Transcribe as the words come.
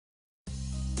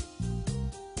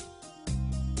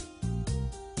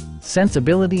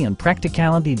sensibility and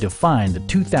practicality define the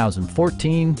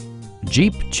 2014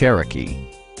 Jeep Cherokee.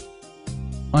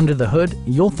 Under the hood,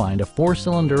 you'll find a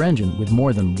 4-cylinder engine with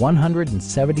more than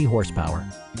 170 horsepower.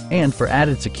 And for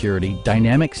added security,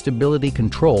 dynamic stability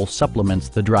control supplements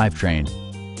the drivetrain.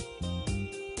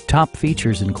 Top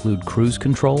features include cruise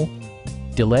control,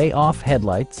 delay-off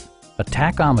headlights, a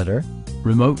tachometer,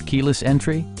 remote keyless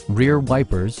entry, rear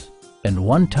wipers, and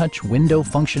one-touch window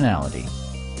functionality.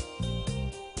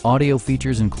 Audio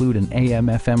features include an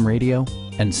AM/FM radio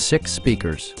and 6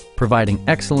 speakers, providing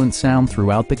excellent sound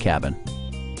throughout the cabin.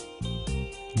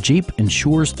 Jeep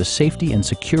ensures the safety and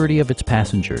security of its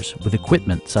passengers with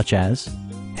equipment such as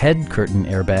head curtain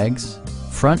airbags,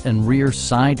 front and rear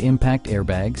side impact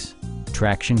airbags,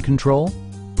 traction control,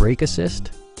 brake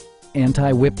assist,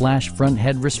 anti-whiplash front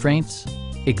head restraints,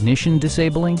 ignition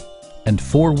disabling, and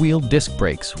 4-wheel disc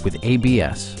brakes with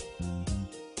ABS.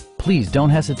 Please don't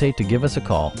hesitate to give us a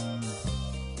call.